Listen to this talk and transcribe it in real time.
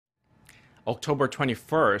October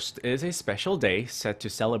 21st is a special day set to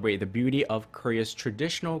celebrate the beauty of Korea's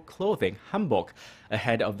traditional clothing, Hanbok.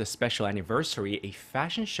 Ahead of the special anniversary, a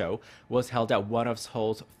fashion show was held at one of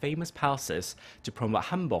Seoul's famous palaces to promote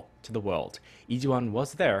Hanbok to the world. Lee Ji-won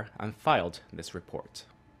was there and filed this report.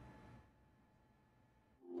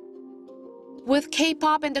 With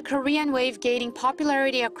K-pop and the Korean wave gaining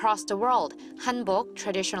popularity across the world, Hanbok,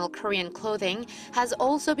 traditional Korean clothing, has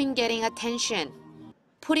also been getting attention.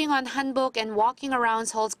 Putting on hanbok and walking around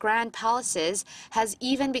Seoul's grand palaces has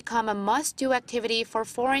even become a must-do activity for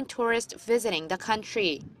foreign tourists visiting the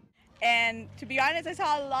country. And to be honest, I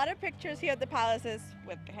saw a lot of pictures here at the palaces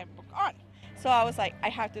with the hanbok on. So I was like, I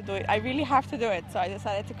have to do it. I really have to do it. So I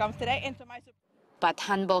decided to come today. But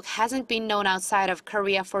hanbok hasn't been known outside of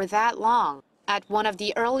Korea for that long. At one of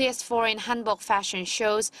the earliest foreign hanbok fashion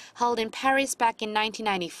shows held in Paris back in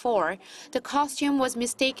 1994, the costume was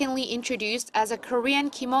mistakenly introduced as a Korean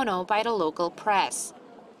kimono by the local press.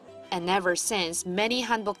 And ever since, many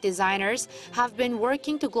hanbok designers have been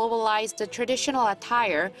working to globalize the traditional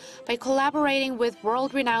attire by collaborating with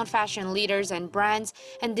world-renowned fashion leaders and brands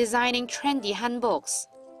and designing trendy hanboks.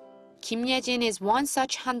 Kim Ye-jin is one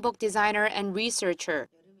such hanbok designer and researcher.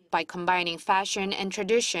 By combining fashion and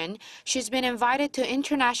tradition, she's been invited to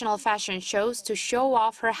international fashion shows to show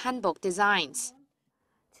off her hanbok designs.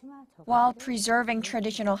 While preserving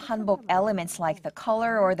traditional hanbok elements like the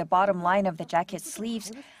color or the bottom line of the jacket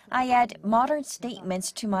sleeves, I add modern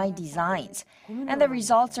statements to my designs. And the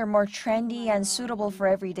results are more trendy and suitable for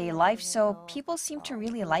everyday life, so people seem to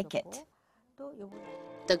really like it.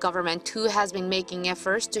 The government too has been making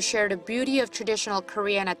efforts to share the beauty of traditional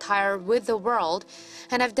Korean attire with the world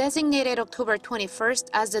and have designated October 21st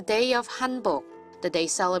as the Day of Hanbok. The day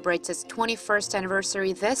celebrates its 21st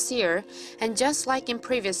anniversary this year, and just like in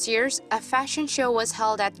previous years, a fashion show was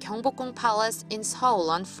held at Gyeongbokgung Palace in Seoul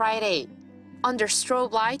on Friday. Under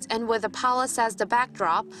strobe lights and with the palace as the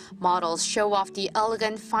backdrop, models show off the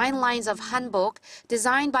elegant fine lines of hanbok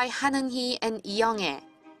designed by Han Eun-hee and Lee Young-ae.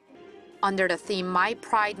 Under the theme My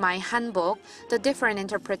Pride, My Hanbok, the different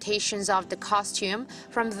interpretations of the costume,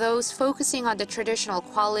 from those focusing on the traditional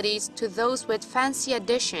qualities to those with fancy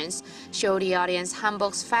additions, show the audience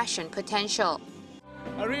hanbok's fashion potential.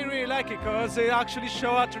 I really like it because they actually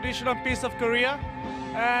show a traditional piece of Korea,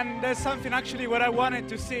 and that's something actually what I wanted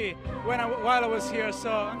to see while I was here,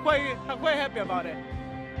 so I'm quite happy about it.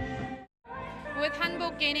 With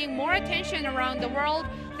hanbok gaining more attention around the world,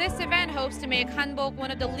 this event hopes to make hanbok one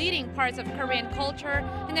of the leading parts of Korean culture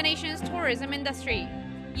in the nation's tourism industry.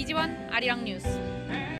 Lee Ji-won, Arirang News.